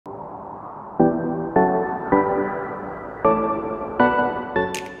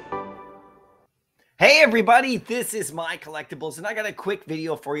Hey everybody, this is My Collectables, and I got a quick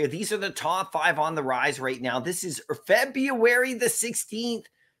video for you. These are the top 5 on the rise right now. This is February the 16th,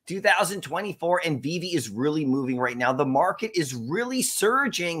 2024, and Veve is really moving right now. The market is really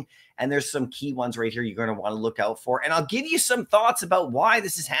surging, and there's some key ones right here you're going to want to look out for. And I'll give you some thoughts about why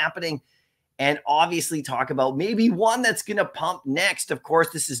this is happening, and obviously talk about maybe one that's going to pump next. Of course,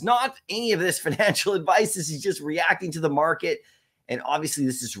 this is not any of this financial advice. This is just reacting to the market. And obviously,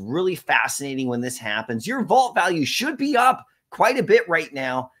 this is really fascinating when this happens. Your vault value should be up quite a bit right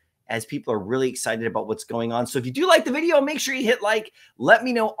now as people are really excited about what's going on. So if you do like the video, make sure you hit like. Let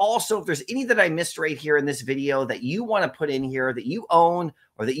me know also if there's any that I missed right here in this video that you want to put in here that you own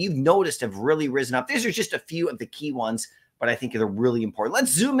or that you've noticed have really risen up. These are just a few of the key ones, but I think they're really important.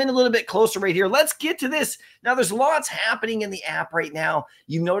 Let's zoom in a little bit closer right here. Let's get to this. Now, there's lots happening in the app right now.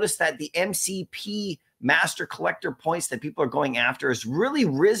 You notice that the MCP master collector points that people are going after has really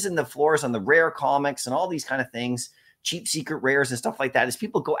risen the floors on the rare comics and all these kind of things, cheap secret rares and stuff like that, as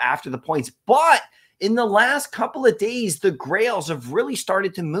people go after the points. But in the last couple of days, the grails have really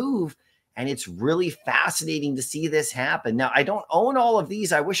started to move, and it's really fascinating to see this happen. Now, I don't own all of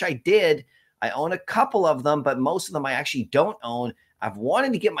these. I wish I did. I own a couple of them, but most of them I actually don't own. I've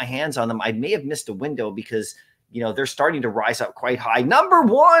wanted to get my hands on them. I may have missed a window because they're starting to rise up quite high. Number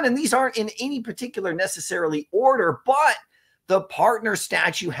one, and these aren't in any particular necessarily order, but the partner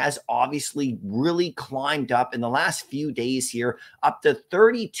statue has obviously really climbed up in the last few days here, up to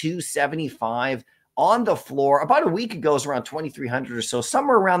 3275 on the floor. About a week ago, it was around 2,300 or so,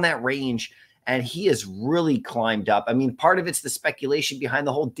 somewhere around that range. And he has really climbed up. I mean, part of it's the speculation behind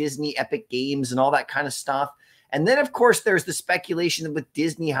the whole Disney Epic Games and all that kind of stuff. And then, of course, there's the speculation with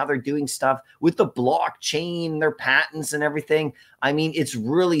Disney, how they're doing stuff with the blockchain, their patents and everything. I mean, it's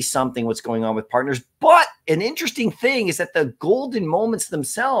really something what's going on with partners. But an interesting thing is that the golden moments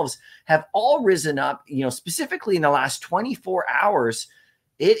themselves have all risen up, specifically in the last 24 hours.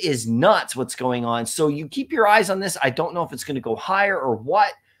 It is nuts what's going on. So you keep your eyes on this. I don't know if it's going to go higher or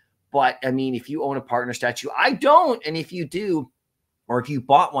what. But, I mean, if you own a partner statue, I don't. And if you do, or if you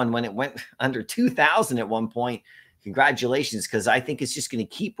bought one when it went under 2,000 at one point, congratulations, because I think it's just going to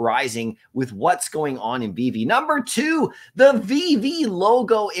keep rising with what's going on in Veve. Number two, the Veve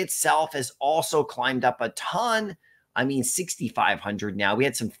logo itself has also climbed up a ton. I mean, 6,500 now. We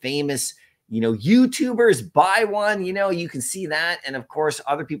had some famous, YouTubers buy one. You can see that. And, of course,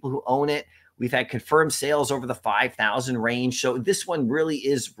 other people who own it. We've had confirmed sales over the 5,000 range. So this one really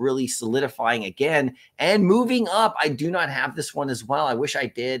is really solidifying again and moving up. I do not have this one as well. I wish I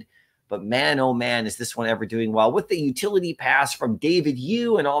did. But man, oh man, is this one ever doing well. With the utility pass from David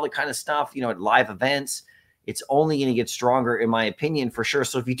Yu and all the kind of stuff, at live events, it's only going to get stronger in my opinion for sure.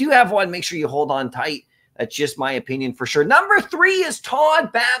 So if you do have one, make sure you hold on tight. That's just my opinion for sure. Number 3 is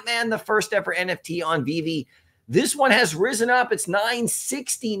Todd Batman, the first ever NFT on Veve. This one has risen up. It's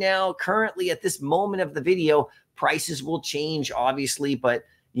 960 now. Currently, at this moment of the video, prices will change, obviously, but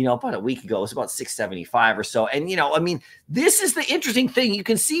about a week ago, it was about 675 or so. And I mean, this is the interesting thing. You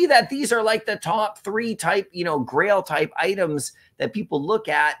can see that these are like the top 3 type, grail type items that people look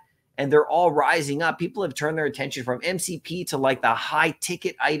at, and they're all rising up. People have turned their attention from MCP to like the high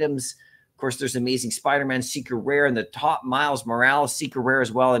ticket items. Of course, there's Amazing Spider-Man Secret Rare and the top Miles Morales Secret Rare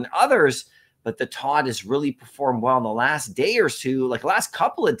as well, and others. But the Todd has really performed well in the last day or two, like the last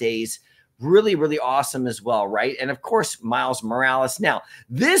couple of days. Really, really awesome as well, right? And of course, Miles Morales. Now,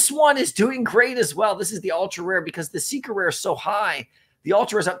 this one is doing great as well. This is the ultra rare because the secret rare is so high. The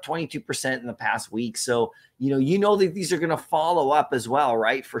ultra is up 22% in the past week. So, you know that these are going to follow up as well,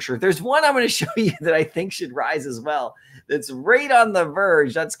 right? For sure. There's one I'm going to show you that I think should rise as well. That's right on the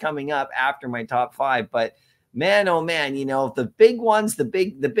verge. That's coming up after my top 5. But man, oh man, the big ones, the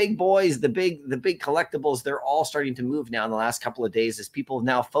big boys, the big collectibles, they're all starting to move now in the last couple of days as people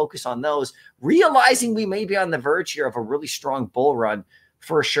now focus on those, realizing we may be on the verge here of a really strong bull run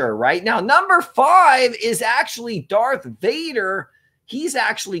for sure. Right now, number 5 is actually Darth Vader. He's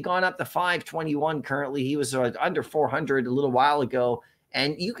actually gone up to 521 currently. He was under 400 a little while ago.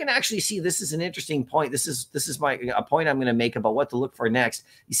 And you can actually see this is an interesting point. This is a point I'm going to make about what to look for next.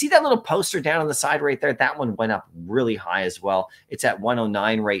 You see that little poster down on the side right there? That one went up really high as well. It's at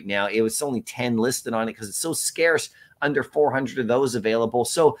 109 right now. It was only 10 listed on it because it's so scarce, under 400 of those available.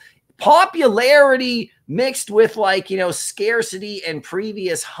 So popularity mixed with scarcity and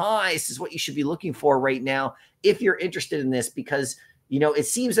previous highs is what you should be looking for right now if you're interested in this, because it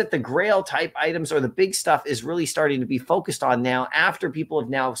seems that the grail type items or the big stuff is really starting to be focused on now after people have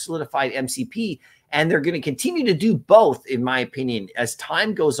now solidified MCP. And they're going to continue to do both, in my opinion. As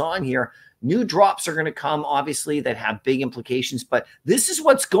time goes on here, new drops are going to come, obviously, that have big implications. But this is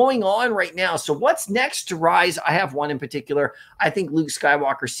what's going on right now. So what's next to rise? I have one in particular. I think Luke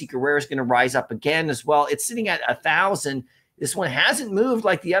Skywalker Secret Rare is going to rise up again as well. It's sitting at 1,000. This one hasn't moved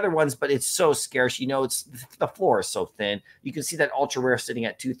like the other ones, but it's so scarce. You know, the floor is so thin. You can see that ultra rare sitting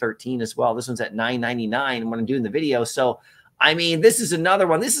at 213 as well. This one's at 999 when I'm doing the video. So, I mean, this is another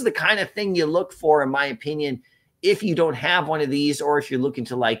one. This is the kind of thing you look for, in my opinion, if you don't have one of these, or if you're looking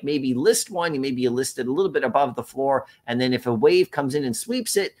to like maybe list one, you list it a little bit above the floor. And then if a wave comes in and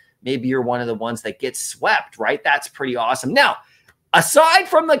sweeps it, maybe you're one of the ones that gets swept, right? That's pretty awesome. Now, aside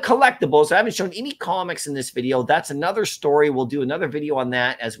from the collectibles, I haven't shown any comics in this video. That's another story. We'll do another video on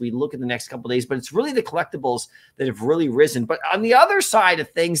that as we look at the next couple of days. But it's really the collectibles that have really risen. But on the other side of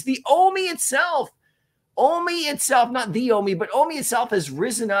things, the OMI itself, not the OMI, but OMI itself has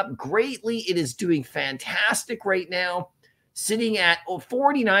risen up greatly. It is doing fantastic right now, sitting at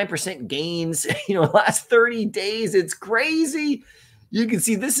 49% gains, last 30 days. It's crazy. You can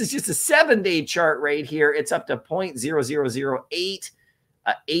see this is just a 7-day chart right here. It's up to 0.000888.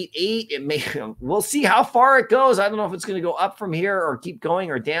 It may, we'll see how far it goes. I don't know if it's going to go up from here or keep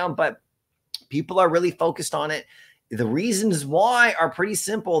going or down, but people are really focused on it. The reasons why are pretty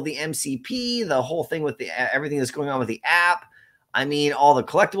simple. The MCP, the whole thing with everything that's going on with the app. I mean, all the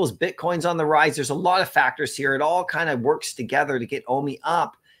collectibles, Bitcoin's on the rise. There's a lot of factors here. It all kind of works together to get OMI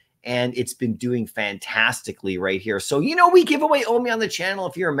up. And it's been doing fantastically right here. So, we give away OMI on the channel.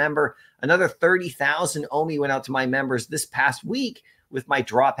 If you're a member, another 30,000 OMI went out to my members this past week with my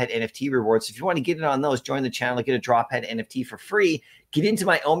Drophead NFT rewards. If you want to get in on those, join the channel, get a Drophead NFT for free. Get into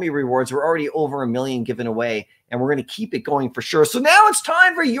my OMI rewards. We're already over 1 million given away, and we're going to keep it going for sure. So now it's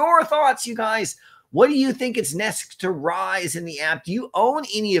time for your thoughts, you guys. What do you think is next to rise in the app? Do you own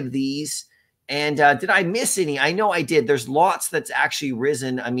any of these? And did I miss any? I know I did. There's lots that's actually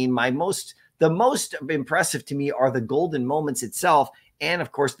risen. I mean, the most impressive to me are the golden moments itself. And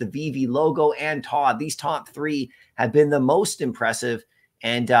of course, the Veve logo and Todd. These top three have been the most impressive.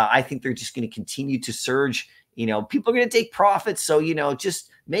 And I think they're just going to continue to surge. People are going to take profits. So, just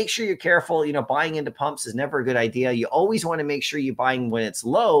make sure you're careful. Buying into pumps is never a good idea. You always want to make sure you're buying when it's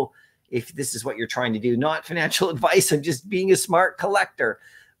low, if this is what you're trying to do. Not financial advice. I'm just being a smart collector.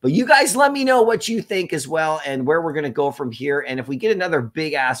 But you guys let me know what you think as well and where we're going to go from here. And if we get another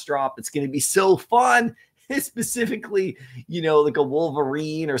big ass drop, it's going to be so fun. Specifically, like a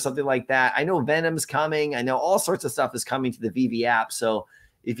Wolverine or something like that. I know Venom's coming. I know all sorts of stuff is coming to the Veve app. So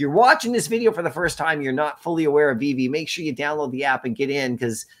if you're watching this video for the first time, you're not fully aware of Veve, make sure you download the app and get in,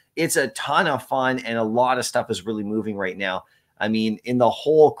 because it's a ton of fun and a lot of stuff is really moving right now. I mean, in the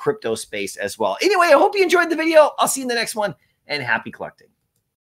whole crypto space as well. Anyway, I hope you enjoyed the video. I'll see you in the next one, and happy collecting.